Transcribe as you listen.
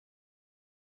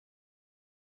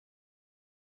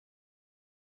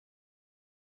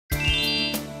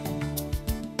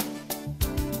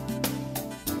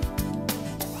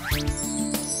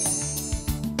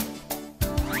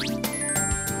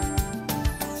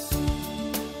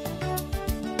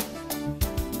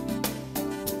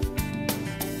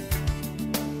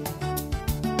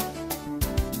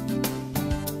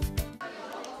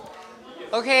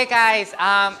Okay, guys.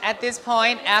 At this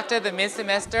point, after the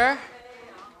mid-semester,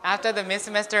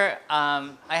 I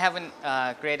haven't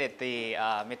graded the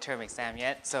midterm exam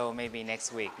yet. So maybe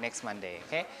next week, next Monday.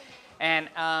 Okay. And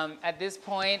at this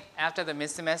point, after the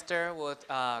mid-semester, we'll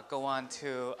go on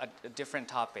to a different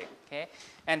topic. Okay.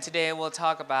 And today we'll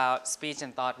talk about speech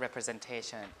and thought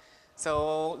representation.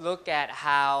 So look at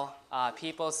how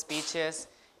people's speeches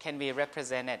can be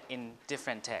represented in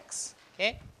different texts.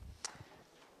 Okay.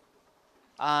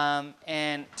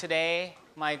 And today,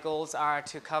 my goals are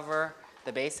to cover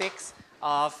the basics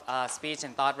of speech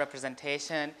and thought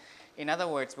representation. In other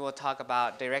words, we will talk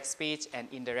about direct speech and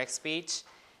indirect speech.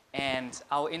 And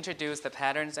I'll introduce the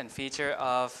patterns and feature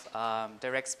of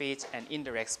direct speech and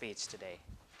indirect speech today.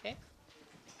 Okay?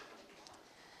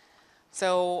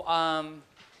 So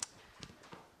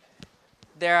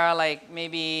there are like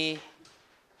maybe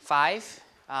 5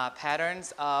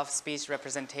 patterns of speech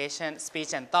representation,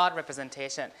 speech and thought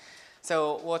representation.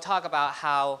 So we'll talk about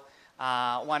how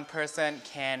one person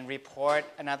can report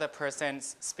another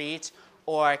person's speech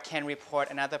or can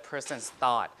report another person's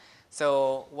thought.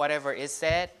 So whatever is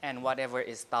said and whatever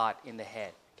is thought in the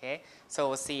head. Okay? So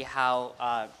we'll see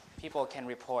how people can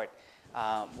report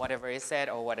whatever is said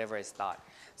or whatever is thought.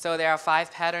 So there are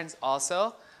 5 patterns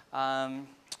also,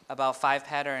 about 5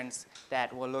 patterns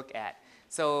that we'll look at.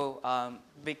 So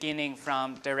beginning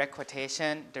from direct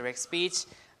quotation, direct speech,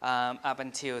 up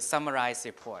until summarized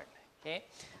report. Okay?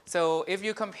 So if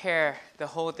you compare the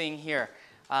whole thing here,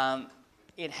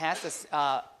 it has this,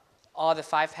 all the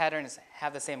 5 patterns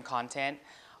have the same content,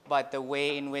 but the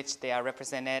way in which they are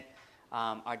represented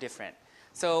are different.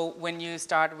 So when you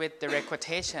start with direct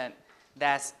quotation,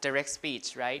 that's direct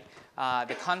speech, right?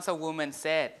 The councilwoman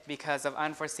said, because of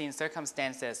unforeseen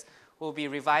circumstances, we'll be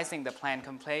revising the planned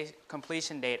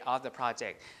completion date of the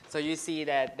project. So you see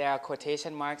that there are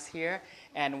quotation marks here,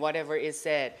 and whatever is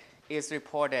said is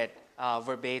reported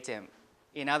verbatim.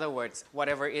 In other words,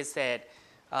 whatever is said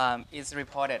is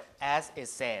reported as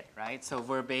is said, right? So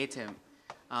verbatim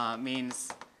means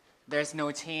there's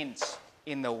no change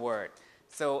in the word.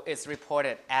 So it's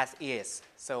reported as is,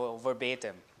 so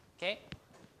verbatim, okay?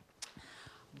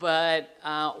 But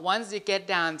once you get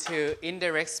down to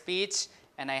indirect speech,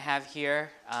 and I have here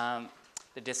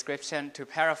the description to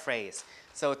paraphrase.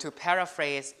 So to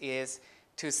paraphrase is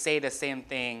to say the same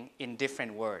thing in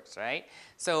different words, right?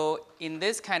 So in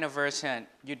this kind of version,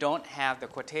 you don't have the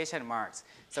quotation marks.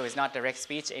 So it's not direct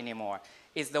speech anymore.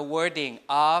 It's the wording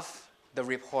of the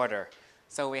reporter.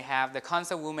 So we have the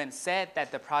councilwoman said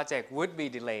that the project would be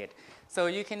delayed. So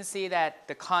you can see that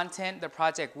the content, the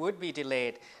project would be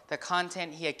delayed. The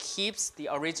content here keeps the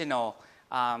original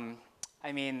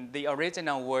the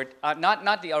original word,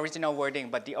 not the original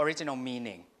wording, but the original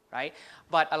meaning, right?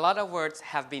 But a lot of words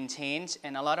have been changed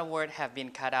and a lot of words have been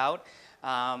cut out.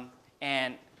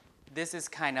 And this is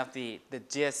kind of the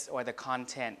gist or the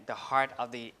content, the heart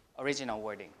of the original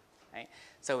wording, right?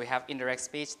 So we have indirect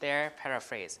speech there,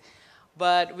 paraphrase.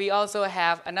 But we also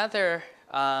have another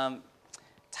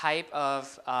type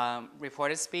of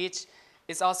reported speech.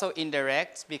 It's also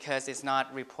indirect because it's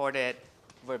not reported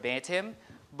verbatim.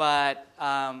 But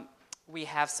we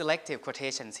have selective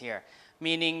quotations here,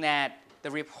 meaning that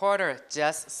the reporter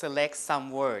just selects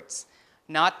some words,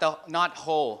 not the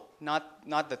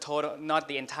total, not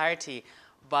the entirety,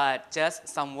 but just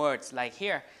some words. Like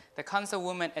here, the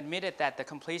councilwoman admitted that the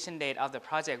completion date of the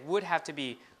project would have to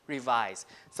be revised.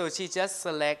 So she just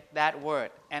selects that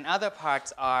word, and other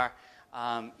parts are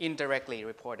indirectly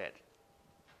reported,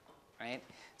 right?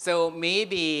 So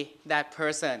maybe that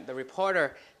person, the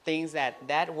reporter, thinks that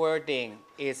that wording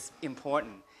is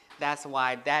important. That's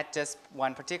why that just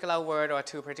one particular word or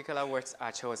 2 particular words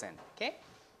are chosen, okay?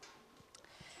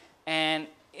 And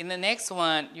in the next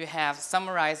one, you have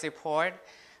summarized report.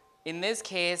 In this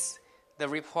case, the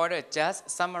reporter just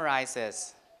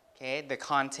summarizes, okay, the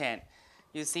content.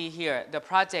 You see here, the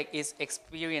project is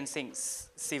experiencing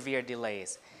severe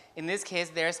delays. In this case,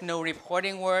 there's no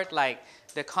reporting word like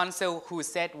the council who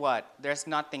said what. There's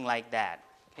nothing like that,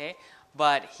 okay?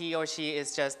 But he or she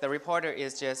is just, the reporter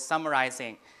is just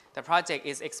summarizing. The project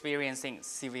is experiencing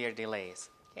severe delays,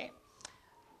 okay?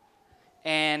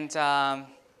 And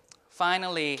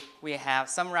finally, we have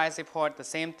summarized report, the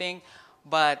same thing,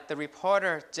 but the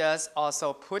reporter just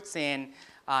also puts in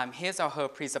his or her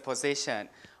presupposition,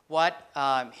 what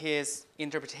his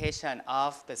interpretation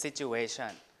of the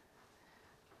situation.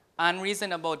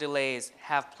 Unreasonable delays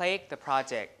have plagued the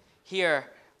project. Here,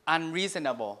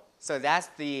 unreasonable. So that's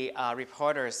the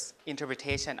reporter's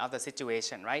interpretation of the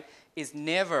situation, right? Is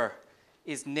never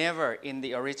in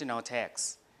the original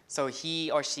text. So he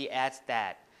or she adds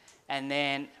that. And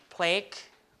then plague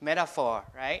metaphor,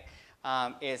 right,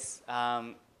 is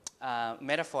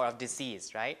metaphor of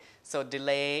disease, right? So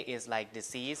delay is like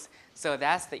disease. So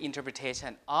that's the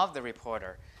interpretation of the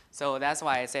reporter. So that's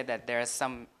why I said that there's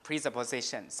some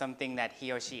presupposition, something that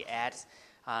he or she adds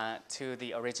to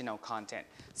the original content.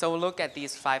 So we'll look at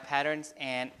these 5 patterns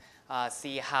and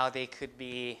see how they could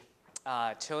be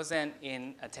chosen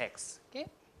in a text. Okay?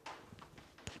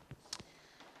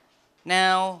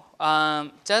 Now,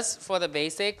 just for the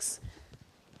basics,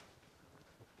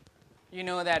 you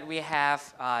know that we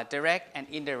have direct and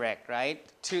indirect, right?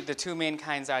 The two main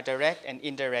kinds are direct and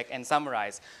indirect and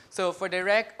summarized. So for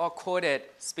direct or quoted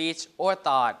speech or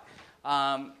thought,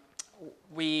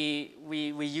 we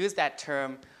use that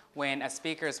term when a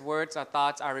speaker's words or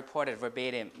thoughts are reported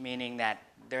verbatim, meaning that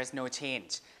there's no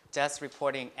change, just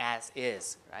reporting as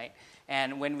is, right?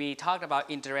 And when we talk about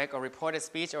indirect or reported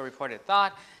speech or reported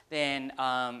thought, then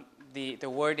the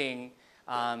wording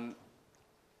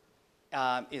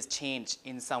is changed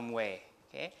in some way,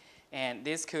 okay? And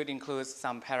this could include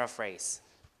some paraphrase,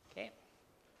 okay?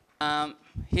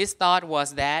 His thought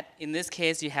was that, in this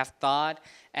case, you have thought,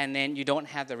 and then you don't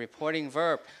have the reporting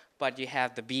verb, but you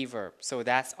have the be verb. So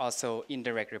that's also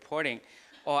indirect reporting.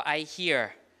 Or I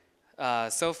hear,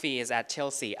 Sophie is at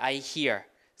Chelsea. I hear,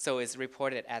 so it's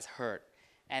reported as heard.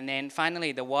 And then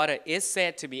finally, the water is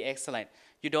said to be excellent.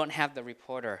 You don't have the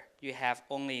reporter. You have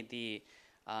only the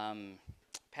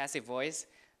passive voice.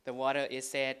 The water is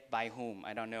said by whom,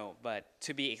 I don't know, but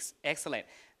to be excellent.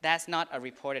 That's not a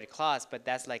reported clause, but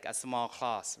that's like a small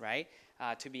clause, right?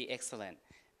 To be excellent.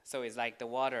 So it's like the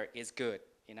water is good.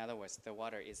 In other words, the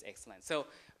water is excellent. So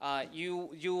you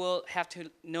will have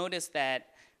to notice that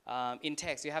in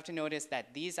text, you have to notice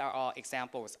that these are all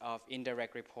examples of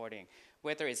indirect reporting.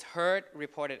 Whether it's heard,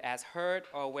 reported as heard,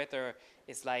 or whether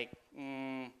it's like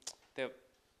the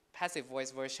passive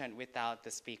voice version without the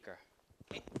speaker.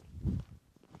 Okay.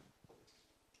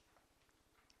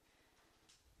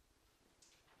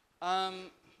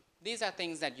 These are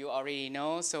things that you already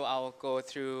know, so I'll go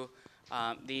through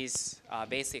these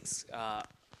basics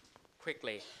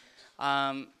quickly.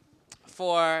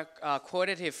 For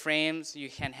quotative frames, you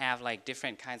can have like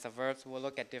different kinds of verbs. We'll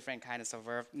look at different kinds of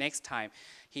verbs next time.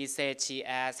 He said, she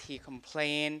asked, he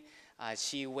complained,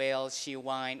 she wailed, she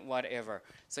whined, whatever.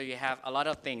 So you have a lot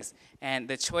of things. And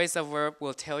the choice of verb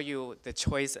will tell you the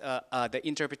choice, the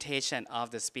interpretation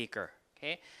of the speaker,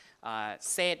 okay?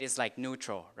 Said is like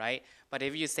neutral, right? But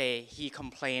if you say he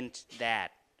complained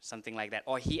that, something like that,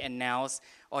 or he announced,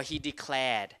 or he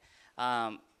declared,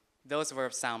 those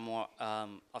verbs sound more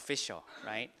official,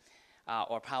 right?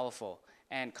 Or powerful.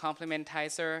 And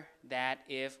complementizer, that,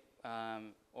 if,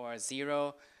 or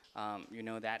zero, you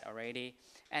know that already.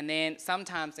 And then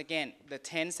sometimes, again, the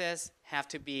tenses have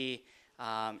to be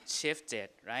shifted,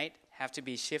 right? Have to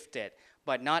be shifted,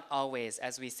 but not always,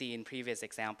 as we see in previous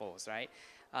examples, right?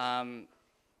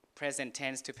 Present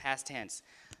tense to past tense.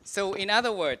 So in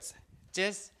other words,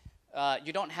 just,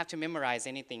 you don't have to memorize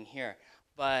anything here,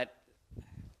 but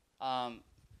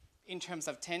in terms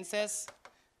of tenses,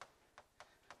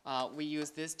 we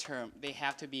use this term. They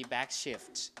have to be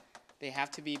backshift. They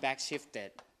have to be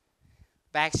backshifted.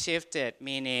 Backshifted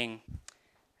meaning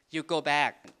you go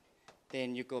back,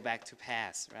 then you go back to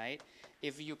past, right?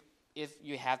 If you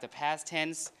have the past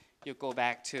tense, you go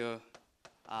back to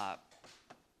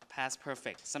past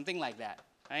perfect, something like that,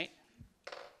 right?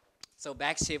 So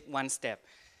backshift one step.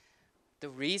 The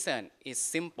reason is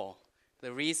simple.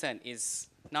 The reason is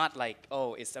not like,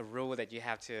 oh, it's a rule that you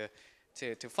have to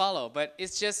follow, but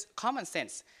it's just common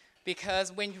sense.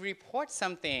 Because when you report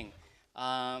something,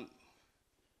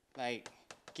 like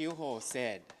Gil-ho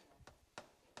said,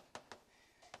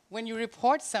 when you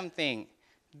report something,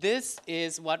 this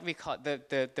is what we call,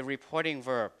 the reporting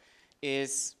verb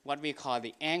is what we call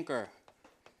the anchor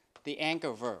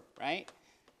verb, right?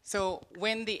 So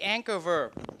when the anchor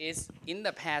verb is in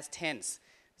the past tense,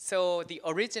 so the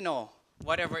original,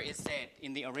 whatever is said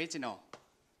in the original,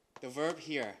 the verb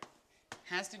here,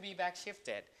 has to be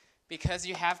backshifted because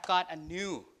you have got a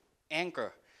new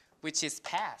anchor, which is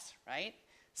past, right?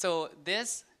 So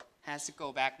this has to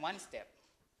go back one step.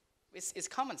 It's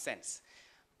common sense.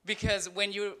 Because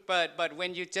when you, but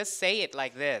when you just say it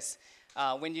like this,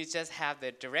 when you just have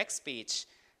the direct speech,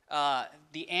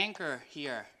 the anchor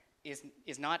here is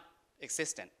not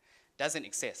existent, doesn't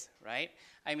exist, right?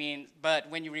 I mean, but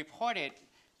when you report it,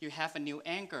 you have a new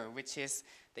anchor, which is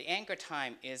the anchor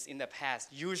time is in the past,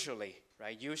 usually,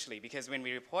 right? Usually, because when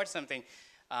we report something,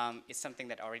 it's something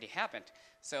that already happened.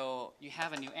 So you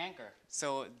have a new anchor.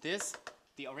 So this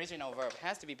the original verb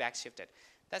has to be backshifted.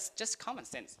 That's just common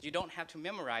sense. You don't have to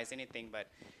memorize anything, but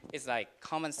it's like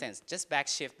common sense. Just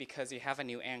backshift because you have a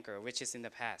new anchor, which is in the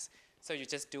past. So you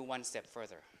just do one step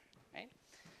further,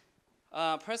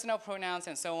 right? Personal pronouns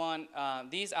and so on,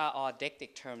 these are all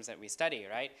deictic terms that we study,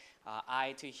 right?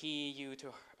 I to he, you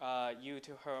to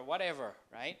her, whatever,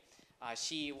 right?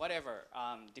 She, whatever,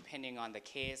 depending on the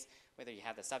case, whether you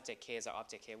have the subject case or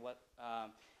object case,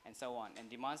 and so on. And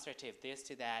demonstrative, this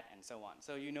to that, and so on.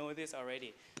 So you know this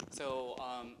already. So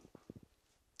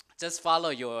just follow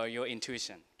your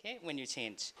intuition, okay, when you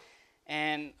change.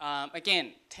 And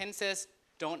again, tenses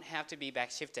don't have to be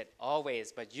backshifted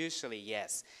always, but usually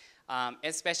yes.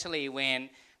 Especially when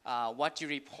what you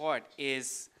report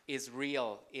is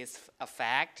real, is a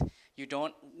fact. You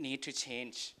don't need to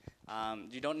change.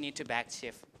 You don't need to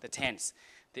backshift the tense.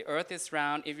 The earth is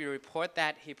round. If you report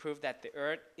that, he proved that the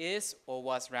earth is or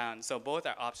was round. So both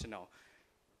are optional,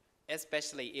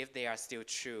 especially if they are still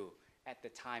true at the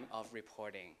time of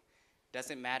reporting.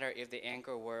 Doesn't matter if the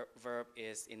anchor verb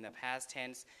is in the past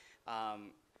tense.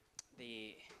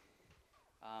 The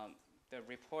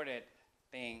reported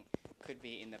thing could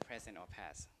be in the present or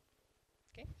past.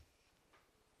 Okay.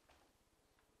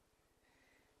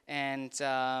 And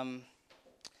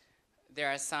there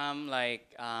are some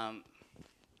like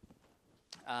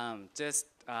just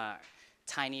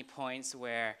tiny points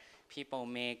where people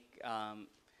make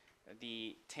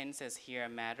the tenses here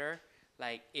matter.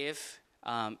 Like if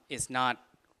it's not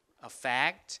a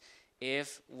fact,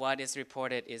 if what is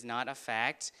reported is not a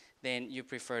fact, then you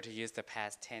prefer to use the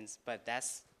past tense. But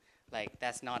that's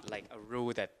not like a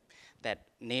rule that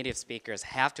native speakers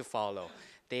have to follow.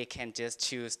 They can just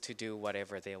choose to do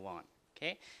whatever they want.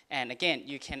 Okay? And again,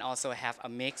 you can also have a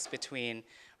mix between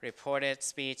reported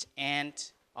speech and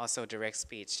also direct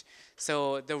speech.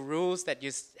 So the rules that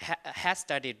you have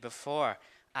studied before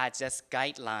are just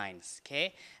guidelines,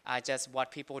 okay? Are just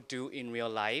what people do in real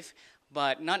life,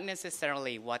 but not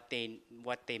necessarily what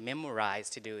they memorize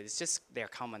to do. It's just their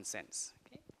common sense.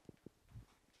 Okay?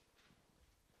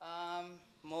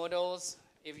 Modals,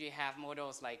 if you have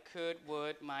modals like could,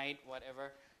 would, might,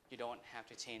 whatever, you don't have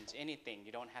to change anything.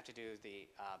 You don't have to do the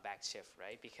backshift,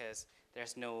 right? Because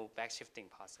there's no backshifting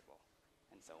possible,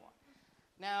 and so on.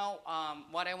 Now,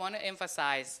 what I want to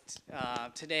emphasize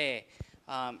today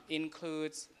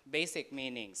includes basic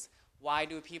meanings. Why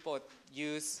do people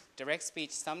use direct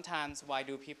speech sometimes? Why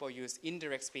do people use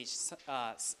indirect speech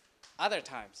other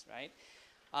times, right?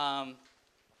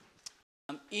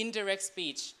 Indirect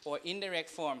speech or indirect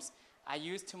forms are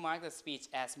used to mark the speech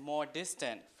as more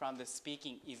distant from the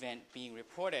speaking event being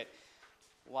reported.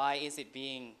 Why is it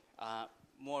being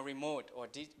more remote or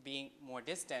being more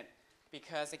distant?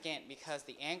 Because again, because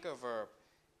the anchor verb,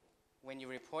 when you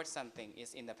report something,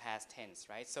 is in the past tense,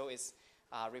 right? So it's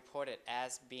reported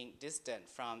as being distant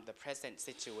from the present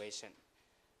situation.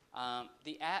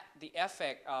 The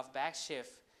effect of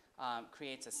backshift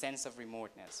creates a sense of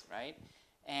remoteness, right?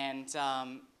 And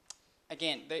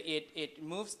again, it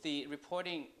moves the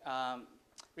reported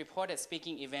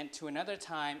speaking event to another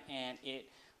time, and it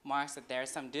marks that there's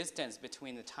some distance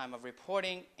between the time of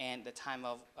reporting and the time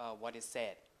of what is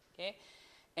said. Okay?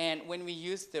 And when we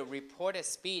use the reported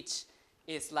speech,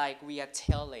 it's like we are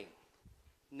telling,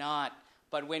 not.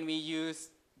 But when we use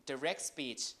direct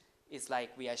speech, it's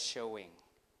like we are showing.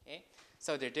 Okay?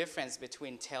 So the difference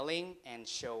between telling and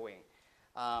showing.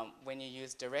 When you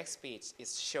use direct speech,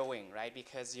 it's showing, right?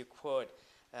 Because you quote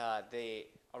the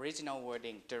original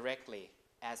wording directly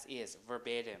as is,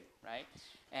 verbatim, right?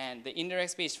 And the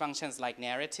indirect speech functions like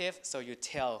narrative, so you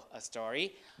tell a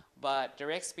story, but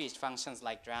direct speech functions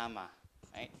like drama,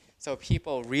 right? So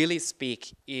people really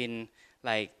speak in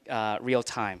like real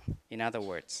time, in other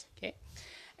words, okay?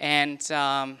 And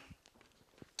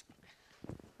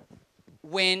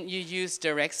when you use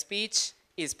direct speech,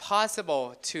 it's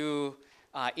possible to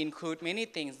include many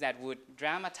things that would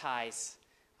dramatize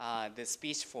the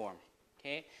speech form,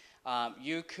 okay?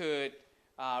 You could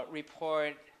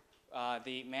report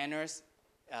the manners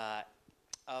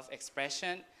of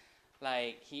expression,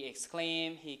 like he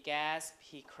exclaimed, he gasped,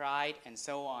 he cried, and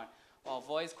so on. Or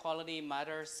voice quality,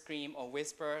 mutter, scream, or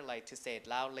whisper, like to say it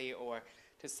loudly or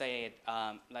to say it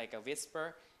like a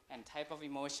whisper, and type of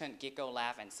emotion, giggle,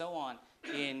 laugh, and so on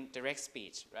in direct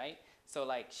speech, right? So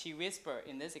like she whispered,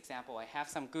 in this example, I have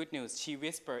some good news. She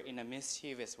whispered in a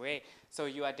mischievous way. So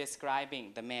you are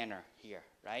describing the manner here,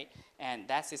 right? And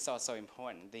that is also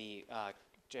important, the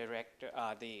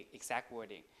the exact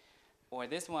wording. Or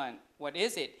this one, what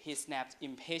is it? He snapped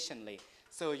impatiently.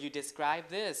 So you describe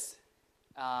this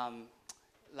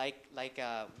like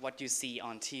what you see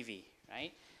on TV,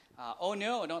 right? oh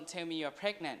no, don't tell me you're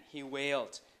pregnant, he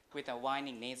wailed with a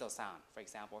whining nasal sound, for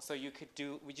example. So you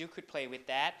could play with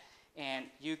that, and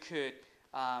you could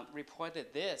report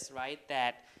that this, right,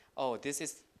 that, oh,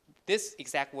 this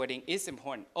exact wording is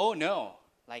important. Oh no,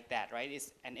 like that, right?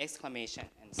 It's an exclamation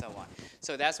and so on.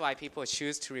 So that's why people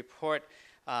choose to report,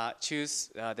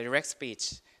 the direct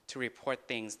speech to report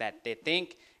things that they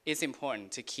think is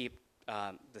important to keep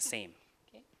the same.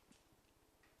 Okay?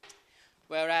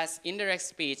 Whereas indirect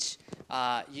speech,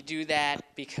 you do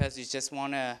that because you just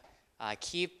want to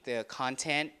keep the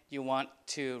content. You want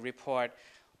to report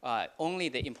only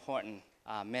the important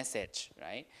message,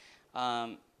 right?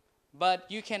 But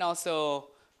you can also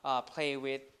play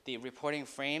with the reporting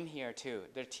frame here too.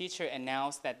 The teacher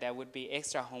announced that there would be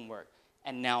extra homework,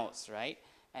 announced, right?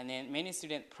 And then many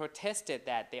students protested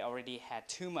that they already had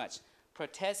too much.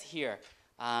 Protest here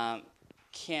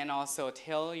can also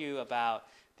tell you about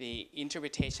the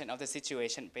interpretation of the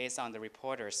situation based on the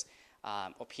reporter's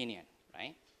opinion,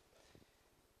 right?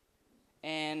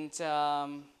 And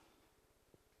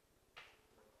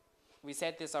we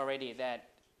said this already, that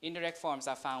indirect forms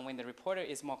are found when the reporter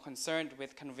is more concerned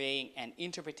with conveying an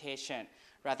interpretation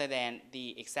rather than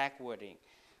the exact wording.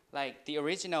 Like the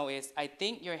original is, I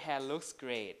think your hair looks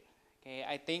great. Okay,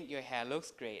 I think your hair looks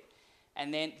great.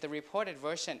 And then the reported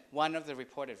version, one of the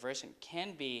reported version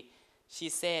can be, she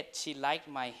said she liked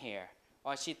my hair,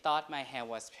 or she thought my hair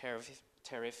was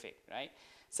terrific, right?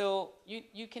 So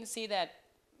you can see that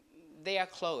they are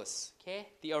close, okay?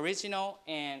 The original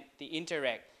and the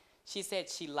indirect. She said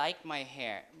she liked my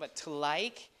hair, but to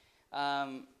like,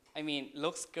 I mean,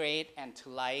 looks great and to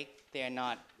like, they're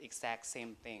not exact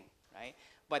same thing, right?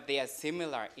 But they are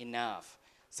similar enough.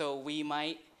 So we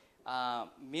might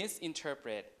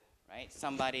misinterpret, right,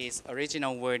 somebody's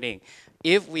original wording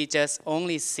if we just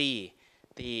only see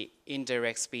the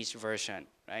indirect speech version,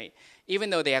 right? Even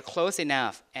though they are close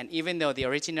enough, and even though the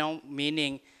original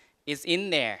meaning is in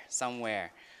there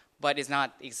somewhere, but it's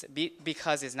not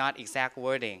because it's not exact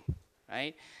wording,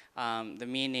 right? The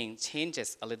meaning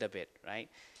changes a little bit, right?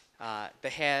 The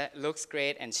hair looks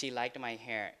great and she liked my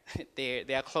hair.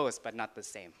 they are close but not the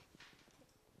same.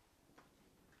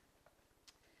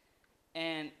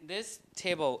 And this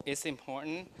table is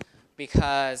important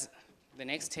because the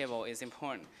next table is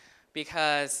important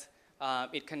because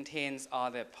it contains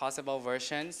all the possible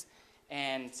versions,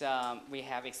 and we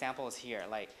have examples here.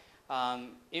 Like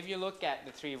if you look at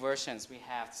the three versions, we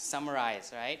have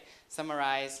summarize, right?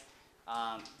 Summarize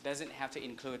doesn't have to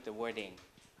include the wording.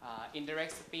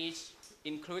 Indirect speech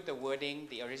include the wording,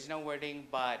 the original wording,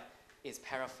 but is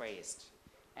paraphrased.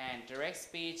 And direct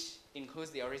speech includes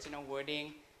the original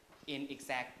wording in the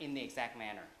exact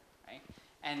manner, right?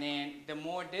 And then the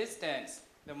more distance,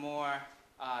 the more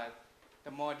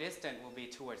distant will be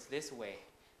towards this way.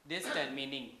 Distant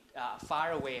meaning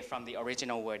far away from the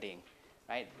original wording,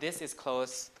 right? This is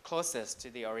closest to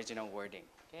the original wording,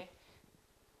 okay?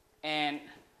 And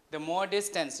the more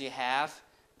distance you have,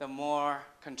 the more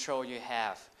control you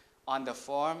have on the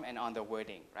form and on the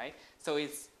wording, right? So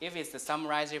if it's the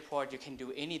summarized report, you can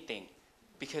do anything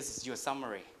because it's your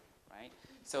summary, right?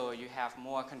 So you have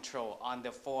more control on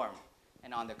the form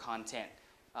and on the content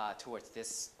towards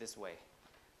this way.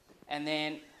 And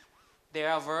then there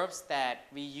are verbs that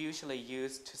we usually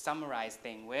use to summarize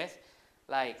things with,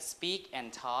 like speak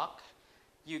and talk.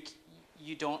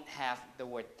 You don't have the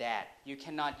word that. You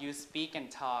cannot use speak and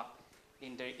talk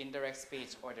in the indirect speech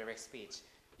or direct speech.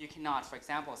 You cannot, for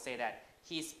example, say that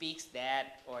he speaks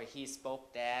that, or he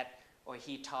spoke that, or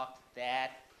he talked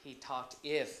that, he talked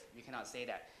if. You cannot say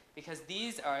that because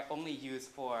these are only used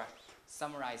for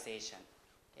summarization,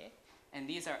 okay? And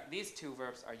these two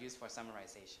verbs are used for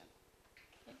summarization.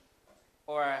 Okay?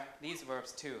 Or these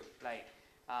verbs too, like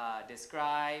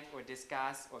describe or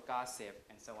discuss or gossip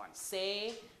and so on.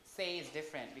 Say is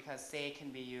different because say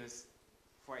can be used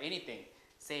for anything.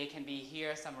 Say can be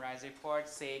here, summarize report.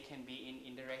 Say can be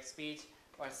in indirect speech,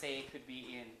 or say could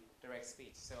be in direct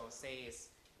speech. So say is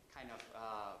kind of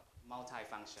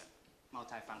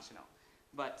multifunctional.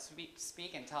 But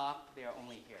speak and talk, they are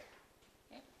only here.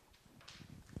 Okay?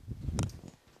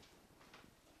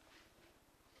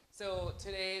 So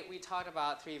today we talked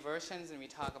about three versions, and we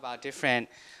talked about different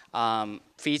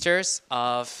features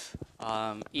of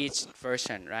each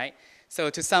version, right? So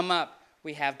to sum up,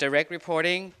 we have direct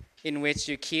reporting, in which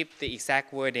you keep the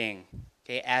exact wording,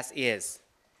 okay, as is.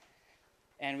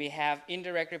 And we have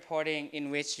indirect reporting, in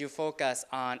which you focus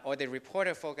on, or the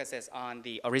reporter focuses on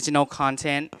the original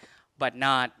content, but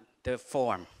not the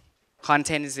form.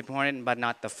 Content is important, but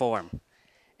not the form.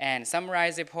 And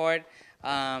summarized report,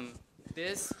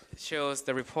 this shows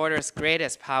the reporter's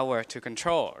greatest power to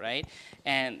control, right?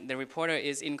 And the reporter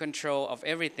is in control of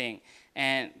everything,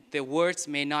 and the words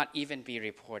may not even be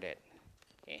reported.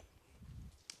 Okay?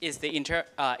 Is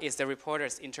the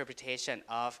reporter's interpretation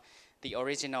of the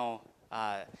original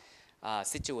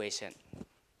situation.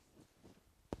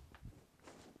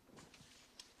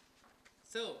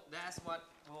 So that's what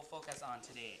we'll focus on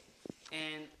today.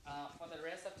 And for the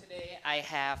rest of today, I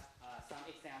have some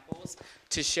examples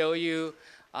to show you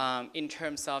in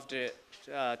terms of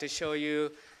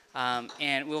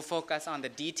and we'll focus on the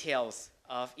details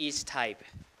of each type.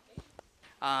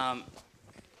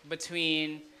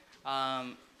 Between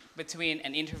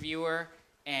an interviewer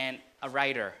and a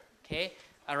writer, okay?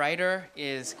 A writer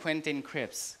is Quentin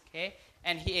Cripps, okay?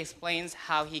 And he explains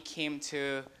how he came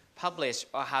to publish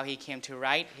or how he came to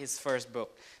write his first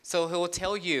book. So he will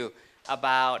tell you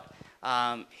about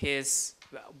his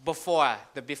before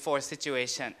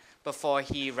situation, before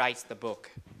he writes the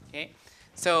book, okay?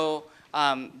 So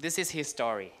this is his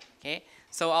story, okay?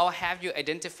 So I'll have you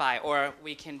identify, or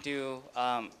we can do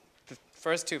the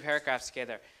first two paragraphs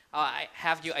together. I'll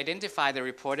have you identify the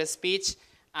reporter's speech,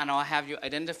 and I'll have you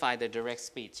identify the direct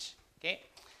speech, okay?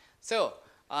 So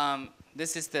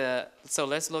so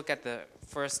let's look at the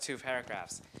first two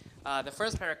paragraphs. The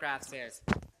first paragraph says,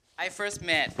 I first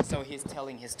met, so he's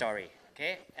telling his story,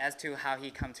 okay, as to how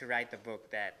he come to write the book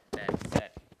that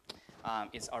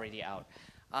is already out.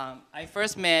 I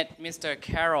first met Mr.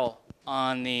 Carroll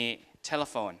on the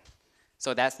telephone,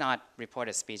 so that's not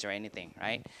reported speech or anything,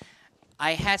 right?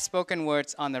 I had spoken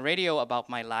words on the radio about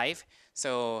my life,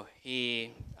 so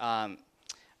he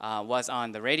was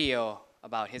on the radio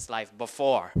about his life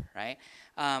before, right?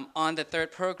 On the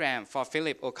third program for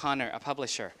Philip O'Connor, a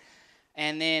publisher.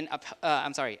 And then,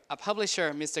 a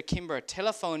publisher, Mr. Kimber,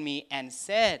 telephoned me and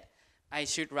said I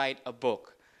should write a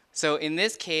book. So in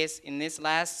this case, in this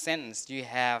last sentence, you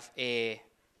have a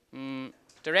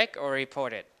direct or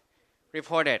reported?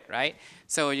 Reported, right?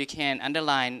 So you can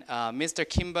underline, Mr.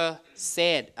 Kimber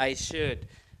said I should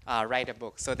write a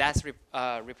book. So that's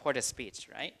reported speech,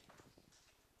 right?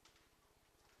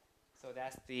 So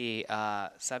that's the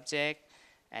subject.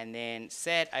 And then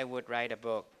said I would write a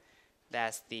book.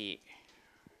 That's the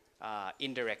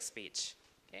indirect speech,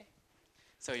 okay?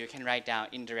 So you can write down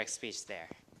indirect speech there,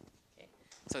 okay?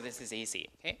 So this is easy,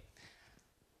 okay?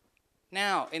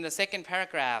 Now, in the second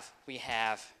paragraph, we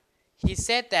have, he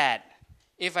said that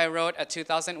if I wrote a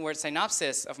 2,000-word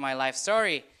synopsis of my life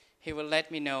story, he would let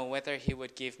me know whether he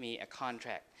would give me a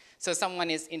contract. So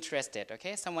someone is interested,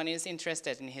 okay? Someone is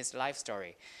interested in his life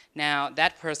story. Now,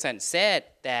 that person said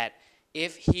that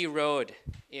if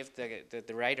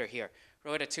the writer here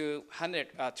wrote a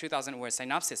 2,000-word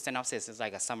synopsis is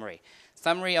like a summary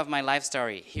of my life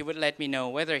story, he would let me know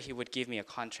whether he would give me a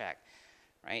contract,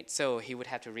 right? So he would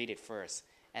have to read it first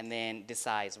and then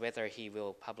decides whether he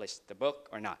will publish the book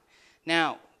or not.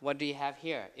 Now, what do you have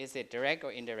here? Is it direct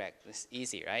or indirect? It's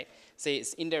easy, right? So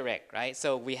it's indirect, right?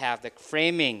 So we have the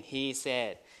framing, he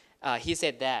said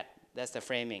that, that's the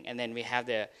framing. And then we have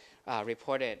the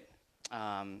reported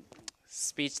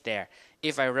speech there.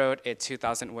 If I wrote a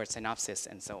 2,000-word synopsis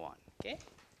and so on, okay?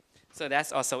 So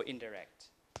that's also indirect.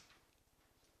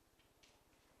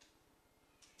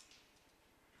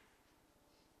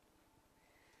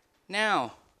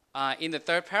 Now, in the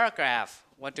third paragraph,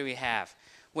 what do we have?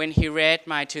 When he read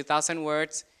my 2,000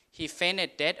 words, he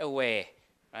fainted dead away,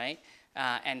 right?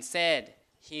 And said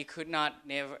he could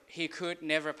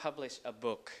never publish a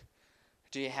book.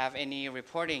 Do you have any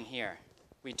reporting here?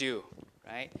 We do,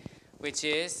 right? Which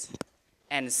is,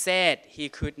 and said he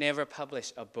could never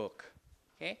publish a book,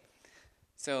 okay?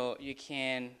 So you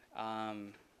can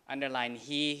underline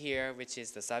he here, which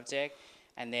is the subject,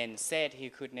 and then said he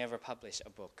could never publish a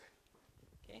book,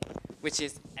 okay? Which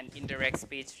is an indirect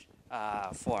speech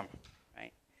form,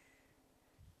 right?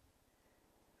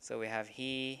 So we have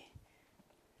he,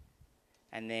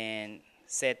 and then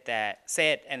said,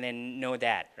 and then know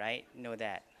that, right? Know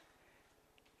that.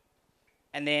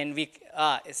 And then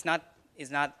it's not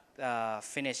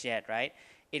finished yet, right?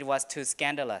 It was too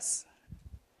scandalous.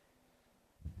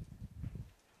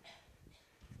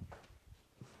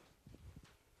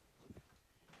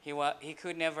 He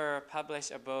could never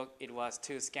publish a book. It was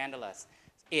too scandalous.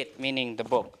 It meaning the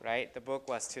book, right? The book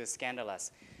was too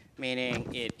scandalous,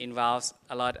 meaning it involves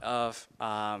a lot of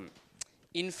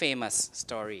infamous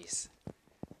stories,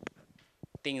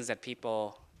 things that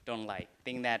people don't like,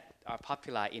 things that are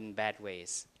popular in bad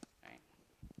ways. Right?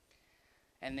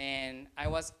 And then I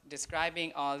was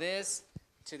describing all this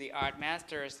to the art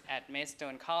masters at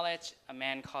Maidstone College. A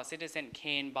man called Citizen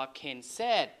Kane, Bob Kane,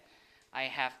 said, I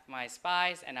have my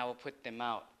spies and I will put them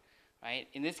out. right?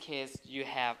 In this case, you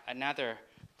have another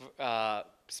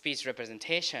speech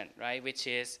representation, right, which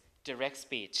is direct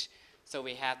speech. So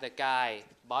we have the guy,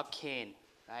 Bob Kane,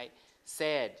 right,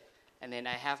 said, and then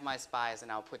I have my spies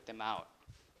and I'll put them out,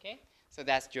 okay? So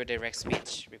that's your direct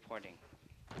speech reporting.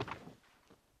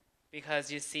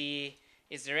 Because you see,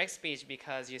 it's direct speech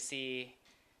because you see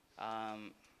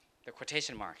the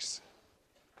quotation marks.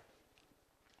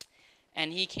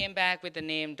 And he came back with the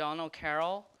name Donald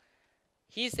Carroll.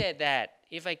 He said that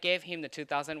if I gave him the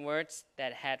 2,000 words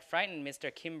that had frightened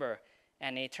Mr. Kimber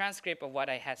and a transcript of what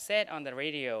I had said on the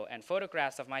radio and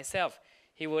photographs of myself,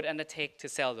 he would undertake to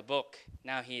sell the book.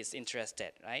 Now he is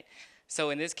interested, right? So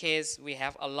in this case, we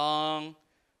have a long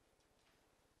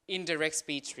indirect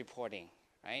speech reporting,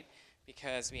 right?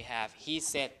 Because we have he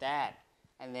said that,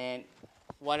 and then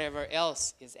whatever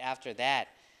else is after that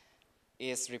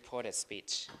is reported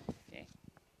speech. Okay?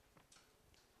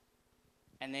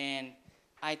 And then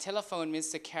I telephoned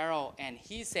Mr. Carroll, and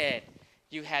he said,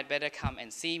 you had better come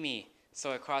and see me.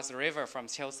 So I crossed the river from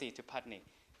Chelsea to Putney.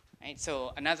 Right?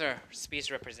 So another speech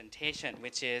representation,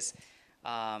 which is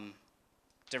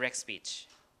direct speech.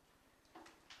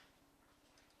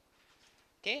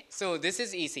 Okay, so this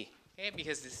is easy, okay,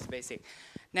 because this is basic.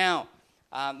 Now,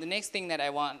 the next thing that I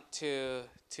want to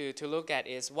look at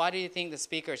is, why do you think the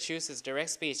speaker chooses direct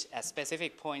speech at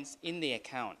specific points in the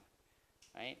account,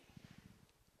 right?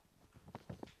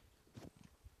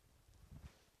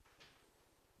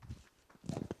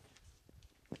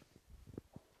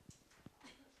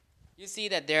 You see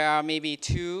that there are maybe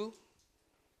two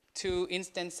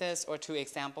instances or two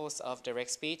examples of direct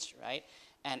speech, right?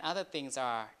 And other things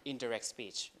are indirect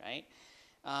speech, right?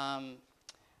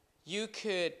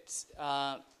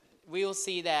 We'll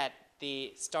see that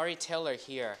the storyteller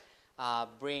here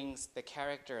brings the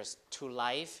characters to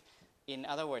life. In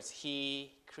other words,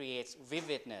 he creates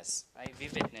vividness, right?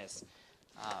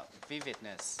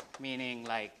 Vividness, meaning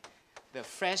like the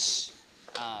fresh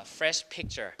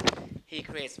picture. He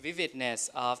creates vividness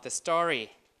of the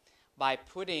story by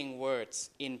putting words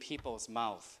in people's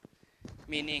mouth.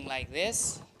 Meaning like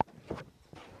this,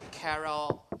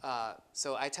 Carol,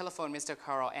 so I telephoned Mr.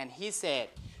 Carroll and he said,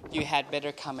 you had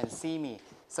better come and see me.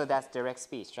 So that's direct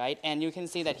speech, right? And you can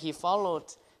see that he followed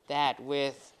that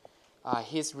with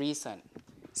his reason.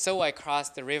 So I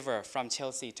crossed the river from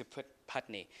Chelsea to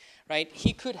Putney, right?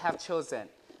 He could have chosen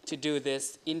to do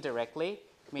this indirectly,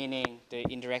 meaning the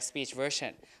indirect speech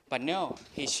version. But no,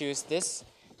 he chose this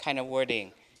kind of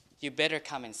wording. You better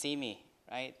come and see me,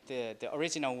 right? The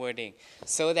original wording,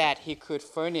 so that he could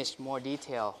furnish more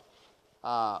detail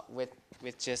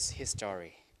with just his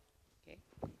story. Okay.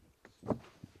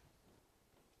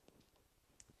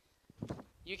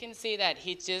 You can see that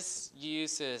he just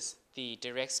uses the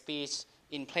direct speech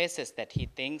in places that he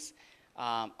thinks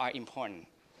are important,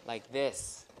 like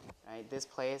this, right? This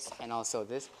place and also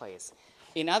this place.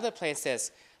 In other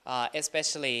places,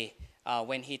 especially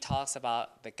when he talks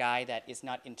about the guy that is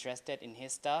not interested in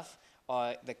his stuff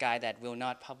or the guy that will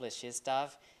not publish his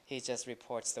stuff, he just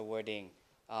reports the wording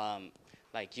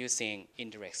like using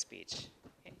indirect speech.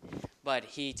 Okay? But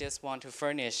he just wants to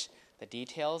furnish the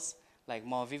details, like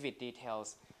more vivid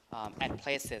details at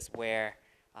places where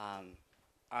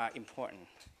are important,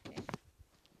 okay?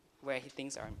 Where he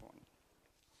thinks are important.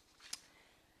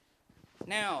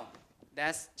 Now,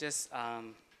 that's just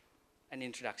an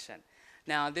introduction.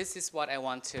 Now, this is what I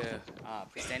want to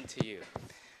present to you.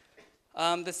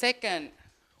 The second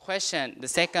question, the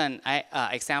second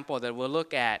example that we'll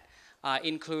look at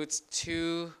includes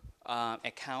two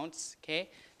accounts, okay?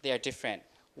 They are different.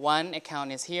 One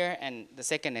account is here and the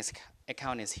second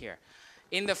account is here.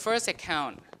 In the first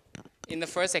account,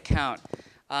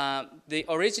 the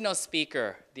original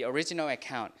speaker, the original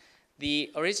account,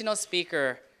 the original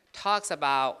speaker talks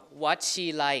about what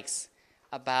she likes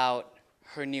about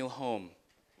her new home.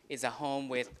 It's a home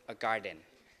with a garden.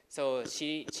 So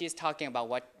she's talking about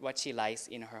what she likes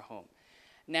in her home.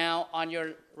 Now, on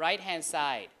your right-hand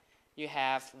side, you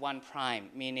have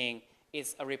 1', meaning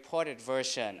it's a reported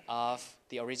version of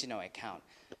the original account.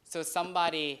 So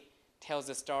somebody tells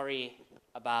a story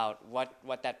about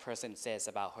what that person says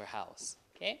about her house.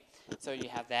 Okay? So you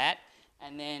have that.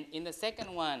 And then in the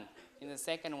second one,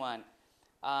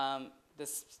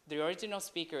 the original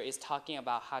speaker is talking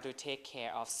about how to take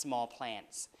care of small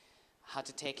plants.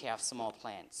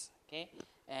 Okay?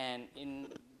 And in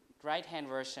the right-hand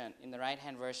version,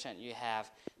 you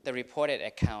have the reported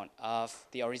account of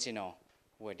the original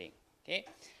wording. Okay?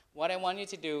 What I want you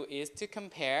to do is to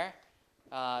compare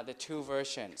the two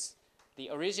versions, the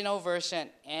original version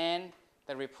and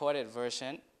the reported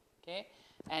version, okay?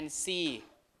 And see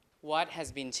what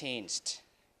has been changed,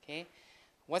 okay?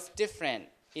 what's different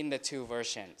in the two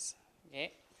versions,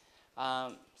 okay?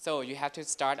 So you have to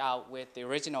start out with the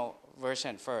original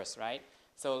version first, right?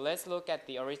 So let's look at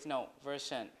the original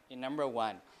version in number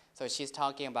 1. So she's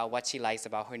talking about what she likes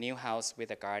about her new house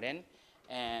with a garden,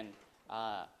 and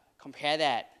compare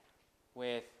that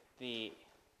with the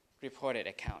reported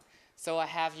account. So I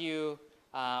have you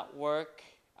work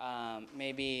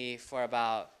maybe for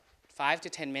about 5 to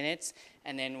 10 minutes,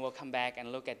 and then we'll come back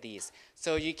and look at these.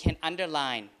 So you can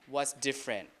underline what's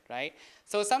different, right?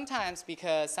 So sometimes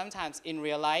in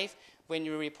real life, when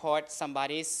you report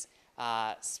somebody's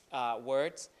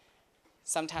words,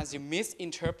 sometimes you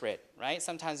misinterpret, right?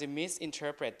 Sometimes you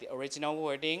misinterpret the original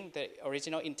wording, the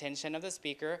original intention of the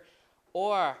speaker,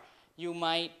 or you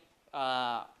might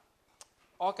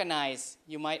organize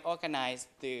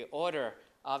the order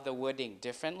of the wording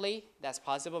differently. That's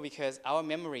possible because our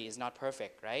memory is not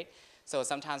perfect, right? So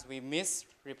sometimes we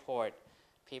misreport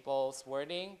people's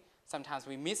wording. Sometimes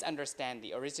we misunderstand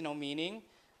the original meaning.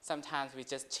 Sometimes we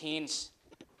just change,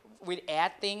 we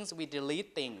add things, we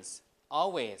delete things,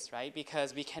 always, right?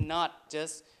 Because we cannot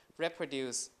just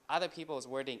reproduce other people's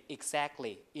wording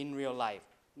exactly in real life.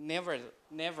 Never,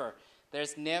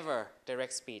 there's never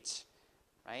direct speech,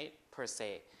 right, per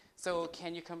se. So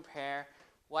can you compare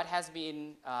what has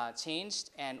been changed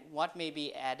and what may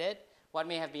be added, what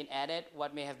may have been added,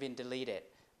 what may have been deleted,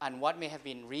 and what may have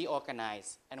been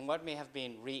reorganized, and what may have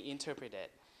been reinterpreted.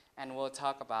 And we'll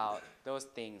talk about those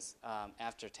things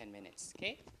after 10 minutes,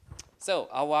 okay? So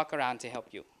I'll walk around to help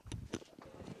you.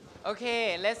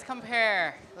 Okay, let's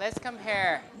compare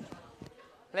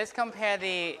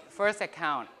the first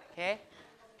account, okay?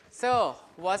 So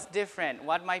what's different?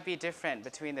 What might be different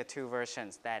between the two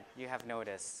versions that you have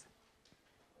noticed?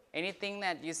 Anything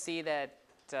that you see that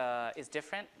is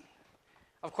different?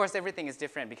 Of course, everything is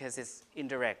different because it's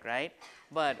indirect, right?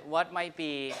 But what might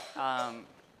be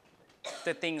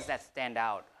the things that stand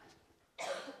out?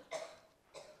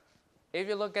 If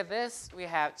you look at this,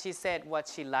 she said what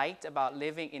she liked about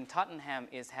living in Tottenham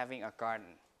is having a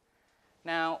garden.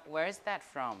 Now, where is that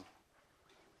from?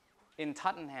 In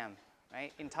Tottenham,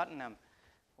 right? In Tottenham,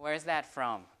 where is that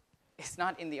from? It's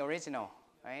not in the original,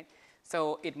 right?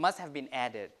 So it must have been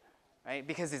added, right?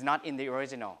 Because it's not in the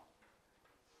original.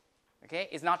 Okay?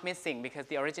 It's not missing because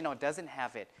the original doesn't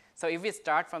have it. So if we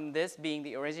start from this being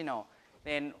the original,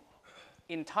 then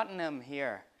in Tottenham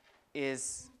here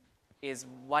is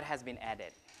what has been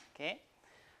added, okay?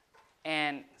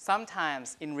 And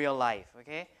sometimes in real life,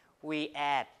 okay, we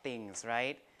add things,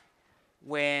 right,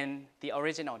 when the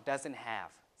original doesn't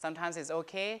have. Sometimes it's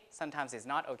okay, sometimes it's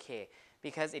not okay,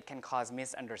 because it can cause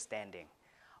misunderstanding.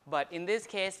 But in this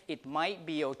case, it might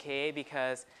be okay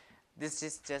because this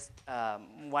is just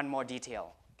one more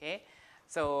detail, okay?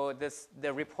 So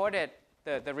the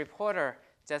reporter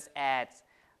just adds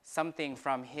something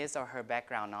from his or her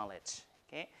background knowledge,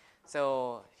 okay?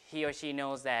 So he or she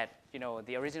knows that,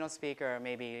 the original speaker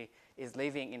maybe is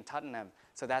living in Tottenham,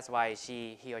 so that's why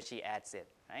he or she adds it,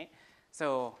 right?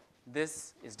 So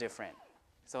this is different.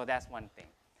 So that's one thing.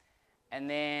 And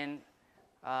then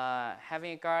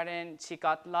having a garden, she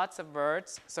got lots of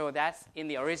birds, so that's in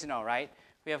the original, right?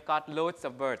 We have got loads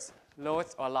of birds,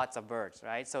 loads or lots of birds,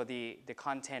 right? So the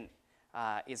content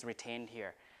is retained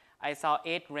here. I saw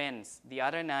 8 wrens the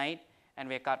other night, and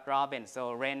we got robins.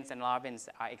 So wrens and robins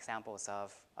are examples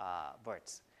of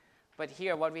birds. But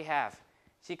here, what we have,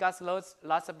 she got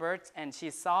lots of birds, and she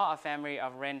saw a family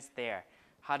of wrens there.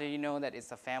 How do you know that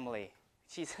it's a family?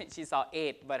 She saw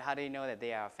 8, but how do you know that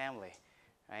they are a family,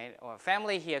 right? Or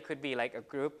family here could be like a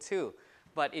group too,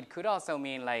 but it could also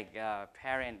mean like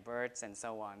parent birds and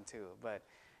so on too. But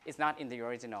it's not in the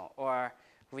original, or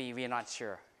we're not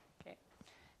sure. Okay?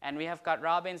 And we have got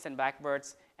robins and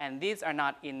blackbirds, and these are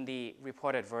not in the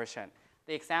reported version.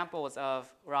 The examples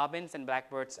of robins and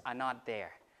blackbirds are not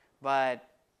there, but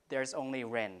there's only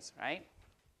wrens, right?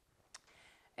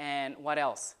 And what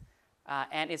else?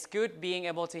 And it's good being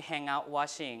able to hang out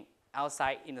washing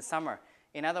outside in the summer.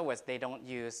 In other words, they don't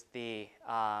use the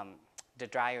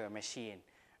dryer machine,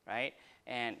 right?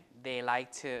 And they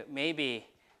like to,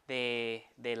 they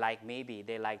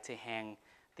like to hang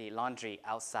the laundry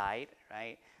outside,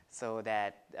 right? So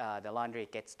that the laundry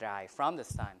gets dry from the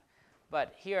sun.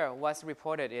 But here, what's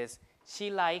reported is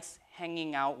she likes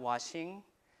hanging out washing.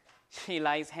 She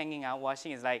likes hanging out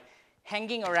washing is like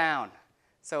hanging around.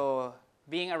 So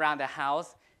being around the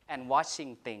house and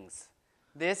watching things.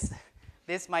 This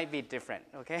might be different,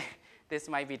 okay? This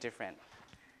might be different.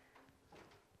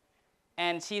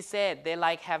 And she said they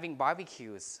like having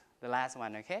barbecues, the last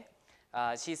one, okay?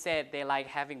 She said they like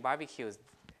having barbecues.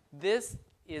 This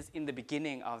is in the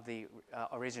beginning of the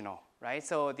original, right?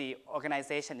 So the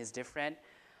organization is different.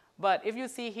 But if you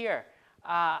see here,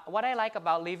 what I like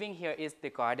about living here is the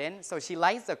garden. So she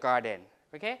likes the garden,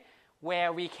 okay?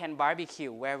 Where we can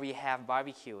barbecue, where we have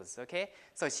barbecues, okay?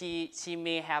 So she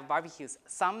may have barbecues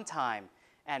sometime,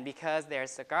 and because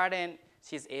there's a garden,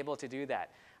 she's able to do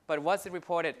that. But what's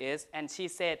reported is, and she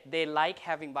said they like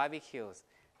having barbecues.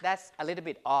 That's a little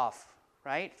bit off,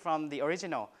 right, from the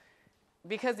original.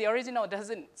 Because the original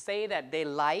doesn't say that they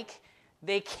like,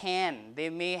 they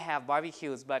may have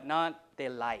barbecues, but not they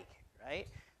like, right?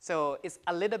 So it's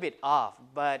a little bit off,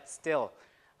 but still,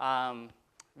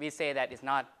 we say that it's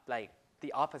not like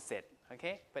the opposite,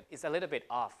 okay? But it's a little bit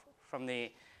off from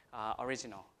the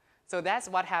original. So that's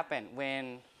what happened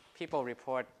when people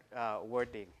report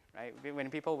wording, right? When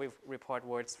people report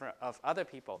words of other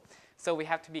people. So we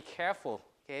have to be careful,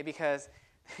 okay? Because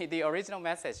the original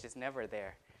message is never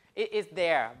there. It is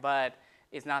there, but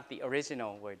it's not the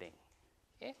original wording,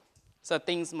 okay? So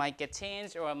things might get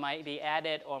changed or might be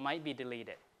added or might be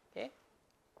deleted, okay?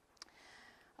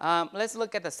 Let's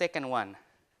look at the second one.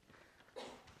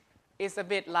 It's a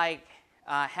bit like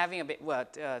having a bit,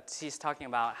 she's talking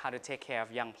about how to take care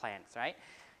of young plants, right?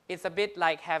 It's a bit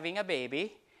like having a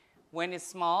baby. When it's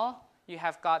small, you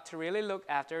have got to really look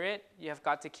after it. You have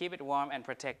got to keep it warm and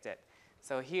protect it.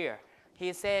 So here,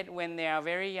 he said when they are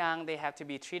very young, they have to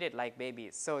be treated like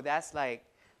babies. So that's like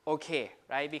okay,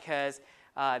 right? Because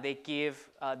they give,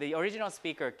 the original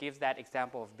speaker gives that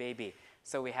example of baby.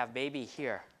 So we have baby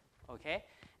here, okay?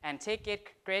 And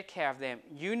take great care of them.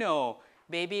 You know,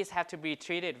 babies have to be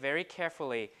treated very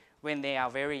carefully when they are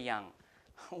very young.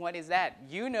 What is that?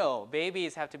 You know,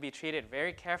 babies have to be treated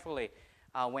very carefully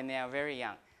when they are very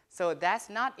young. So that's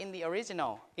not in the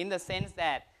original, in the sense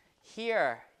that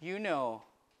here, you know,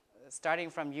 starting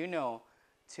from you know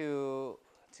to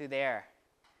there.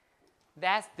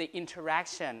 That's the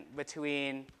interaction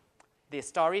between the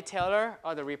storyteller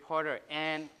or the reporter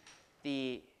and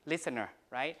the listener,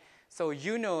 right? So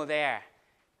you know there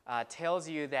tells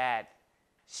you that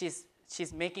she's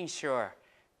making sure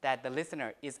that the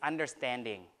listener is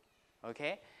understanding,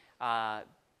 okay,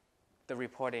 the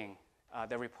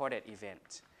reported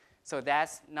event. So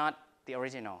that's not the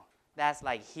original. That's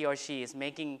like he or she is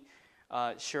making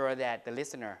sure that the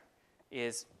listener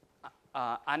is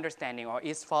understanding or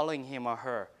is following him or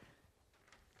her.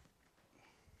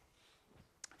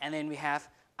 And then we have,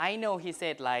 I know he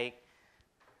said like,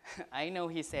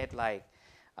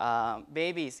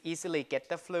 babies easily get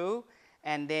the flu,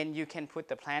 and then you can put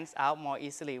the plants out more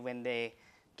easily when they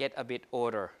get a bit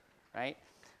older, right?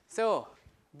 So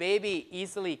baby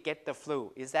easily get the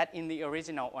flu. Is that in the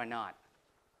original or not?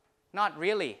 Not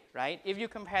really, right? If you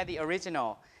compare the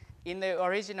original, in the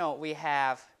original we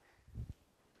have,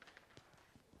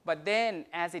 but then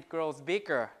as it grows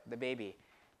bigger, the baby,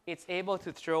 it's able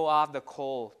to throw off the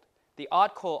cold, the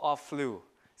odd cold of flu.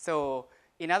 So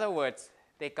in other words,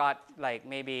 they got like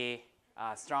maybe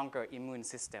a stronger immune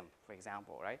system, for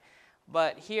example, right?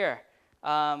 But here,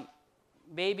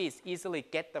 babies easily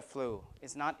get the flu.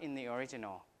 It's not in the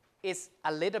original. It's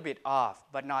a little bit off,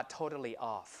 but not totally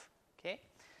off, okay?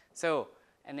 So,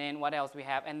 and then what else we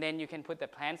have? And then you can put the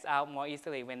plants out more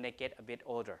easily when they get a bit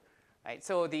older, right?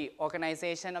 So the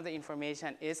organization of the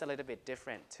information is a little bit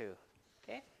different too,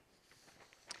 okay?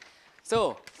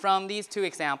 So from these two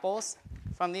examples,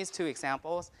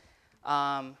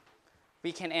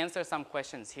 we can answer some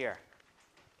questions here.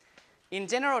 In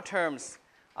general terms,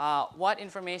 what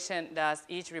information does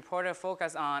each reporter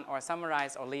focus on or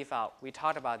summarize or leave out? We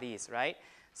talked about these, right?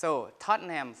 So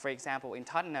Tottenham, for example, in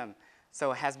Tottenham,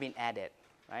 so has been added,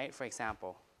 right, for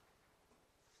example.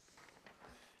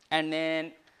 And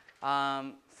then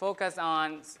focus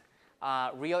on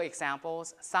real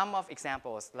examples, sum of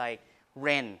examples like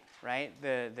wren, right,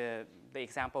 the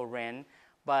example wren,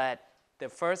 but the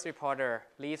first reporter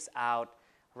leaves out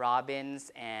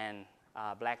robins and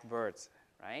blackbirds,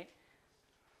 right?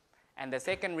 And the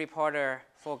second reporter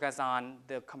focuses on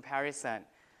the comparison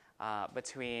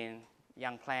between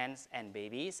young plants and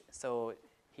babies. So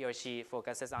he or she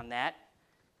focuses on that,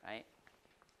 right?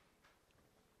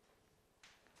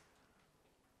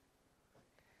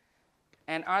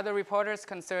 And are the reporters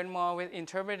concerned more with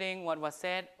interpreting what was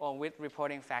said or with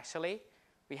reporting factually?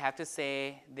 We have to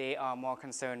say they are more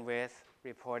concerned with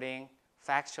reporting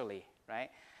factually, right?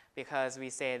 Because we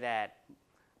say that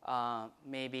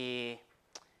maybe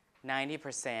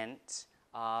 90%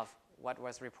 of what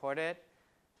was reported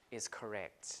is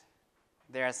correct.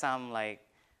 There are some like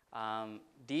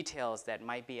details that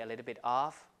might be a little bit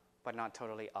off, but not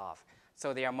totally off.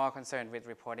 So they are more concerned with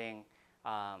reporting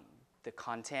the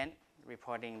content,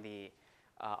 reporting the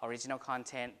original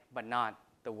content, but not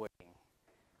the wording.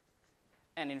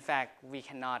 And in fact, we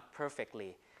cannot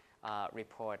perfectly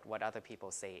report what other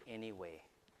people say anyway.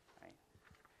 Right?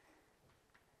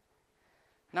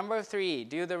 Number 3,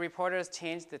 do the reporters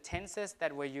change the tenses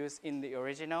that were used in the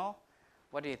original?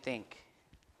 What do you think?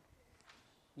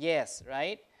 Yes,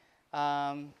 right?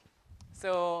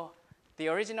 So the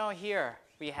original here,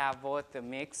 we have both a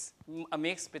mix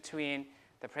between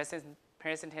the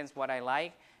present tense, what I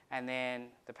like, and then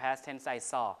the past tense, I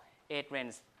saw. It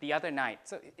rains the other night.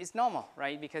 So it's normal,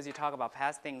 right? Because you talk about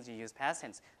past things, you use past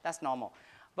tense. That's normal.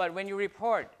 But when you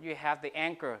report, you have the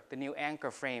anchor, the new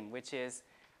anchor frame, which is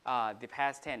the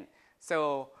past tense.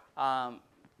 So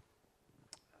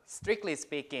strictly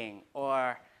speaking,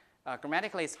 or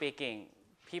grammatically speaking,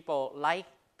 people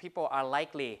are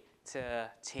likely to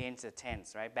change the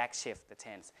tense, right? Backshift the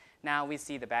tense. Now we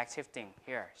see the backshifting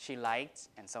here. She liked,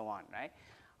 and so on, right?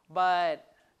 But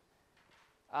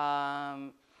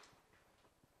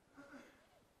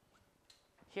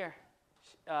here,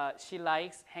 she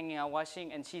likes hanging out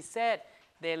watching, and she said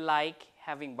they like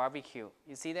having barbecue.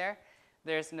 You see there?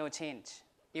 There's no change.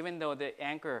 Even though the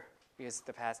anchor is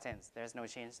the past tense, there's no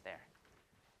change there.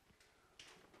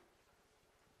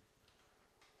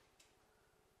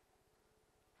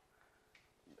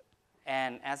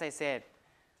 And as I said,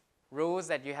 rules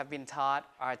that you have been taught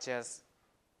are just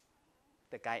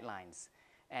the guidelines.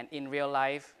 And in real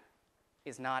life,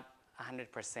 it's not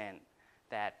 100%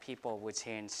 that people would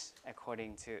change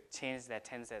their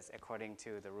tenses according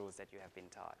to the rules that you have been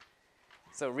taught.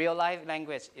 So real life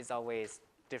language is always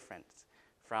different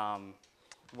from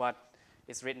what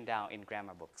is written down in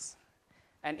grammar books.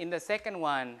 And in the second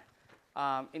one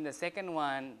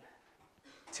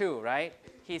too, right?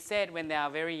 He said when they are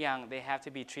very young, they have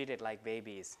to be treated like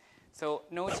babies. So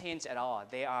no change at all.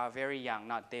 They are very young,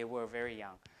 not they were very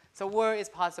young. So were is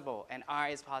possible and are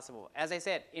is possible. As I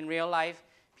said, in real life,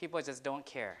 people just don't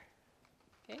care.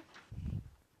 Okay?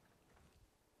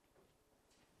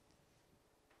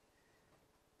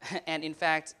 And in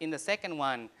fact, in the second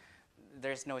one,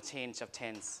 there's no change of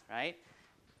tense, right?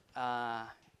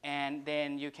 And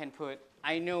then you can put,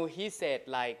 I know he said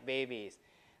like babies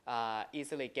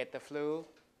easily get the flu.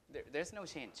 There's no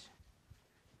change.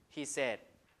 He said,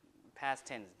 past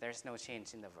tense, there's no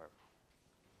change in the verb.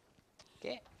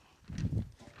 Okay?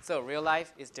 So real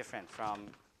life is different from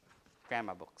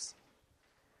grammar books.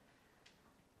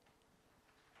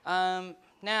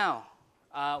 Now,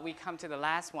 we come to the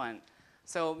last one.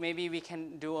 So maybe we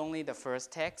can do only the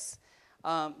first text.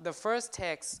 The first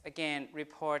text, again,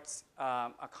 reports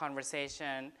a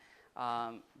conversation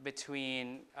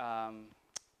between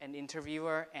an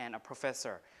interviewer and a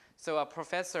professor. So a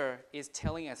professor is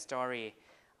telling a story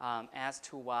as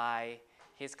to why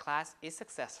his class is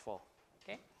successful.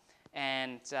 Okay?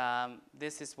 And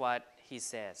this is what he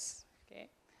says. Okay?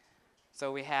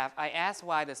 So we have, I asked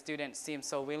why the students seem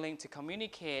so willing to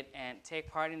communicate and take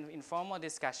part in informal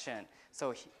discussion.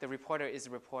 So the reporter is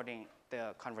reporting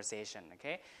the conversation,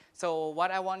 okay? So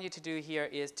what I want you to do here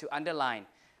is to underline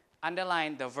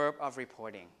the verb of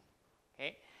reporting,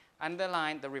 okay?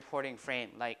 Underline the reporting frame,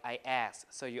 like I asked,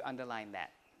 so you underline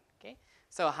that, okay?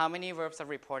 So how many verbs of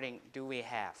reporting do we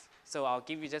have? So I'll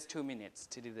give you just 2 minutes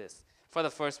to do this for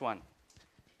the first one.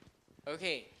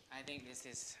 Okay, I think this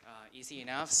is easy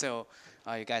enough, so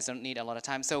you guys don't need a lot of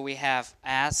time. So we have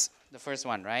asked, the first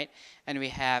one, right? And we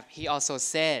have, he also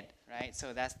said, right?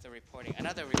 So that's the reporting,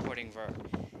 another reporting verb.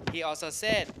 He also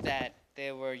said that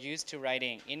they were used to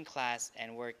writing in class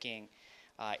and working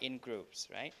in groups,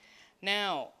 right?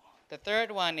 Now, the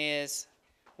third one is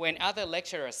when other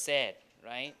lecturers said,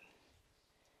 right?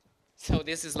 So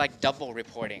this is like double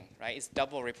reporting, right? It's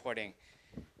double reporting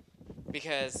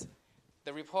because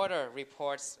the reporter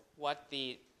reports what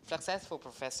the successful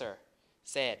professor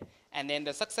said, and then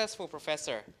the successful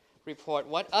professor report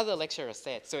what other lecturers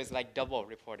said. So it's like double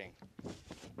reporting.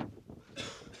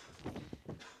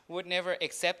 Would never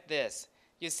accept this.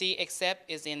 You see, accept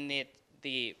is in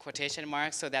the quotation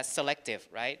marks, so that's selective,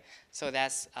 right? So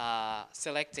that's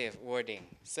selective wording.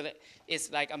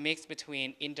 It's like a mix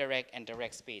between indirect and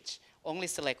direct speech. Only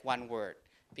select one word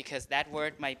because that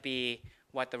word might be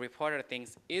what the reporter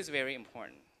thinks is very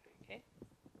important. Okay?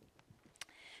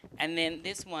 And then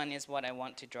this one is what I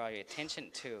want to draw your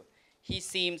attention to. He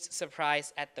seems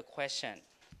surprised at the question.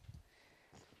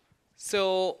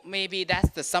 So maybe that's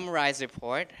the summarized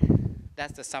report.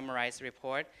 That's the summarized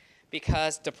report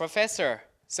because the professor,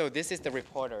 so this is the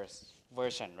reporter's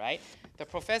version, right? The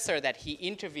professor that he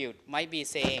interviewed might be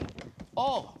saying,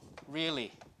 oh,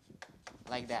 really?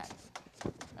 Like that,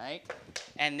 right?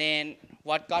 And then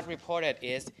what got reported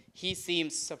is he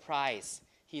seems surprised.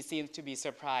 He seems to be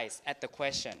surprised at the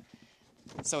question.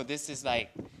 So this is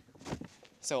like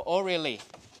So, oh really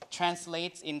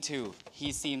translates into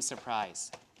he seems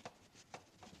surprised.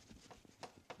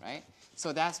 Right?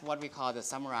 So that's what we call the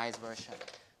summarized version.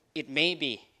 It may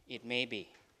be.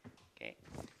 Okay.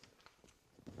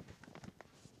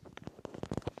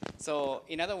 So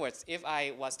in other words, if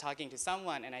I was talking to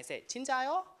someone and I say,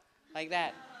 진짜요? Like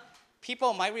that,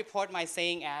 people might report my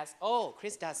saying as, oh,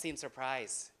 Chris does seem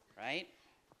surprised, right?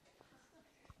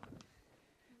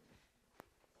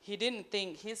 He didn't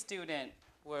think his students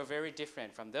were very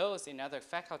different from those in other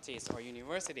faculties or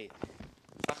university.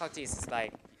 Faculties is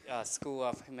like School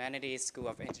of Humanities, School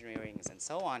of Engineering, and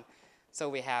so on. So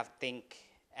we have think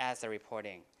as a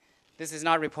reporting. This is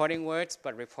not reporting words,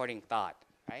 but reporting thought,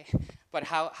 right? But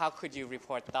how could you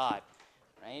report thought,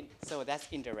 right? So that's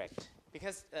indirect.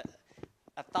 Because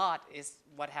a thought is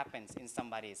what happens in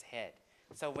somebody's head.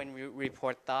 So when we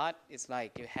report thought, it's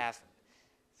like you have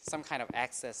some kind of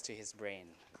access to his brain.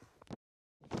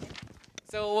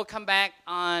 So we'll come back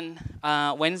on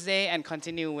Wednesday and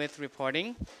continue with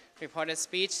reported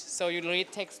speech. So you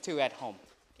read text 2 at home.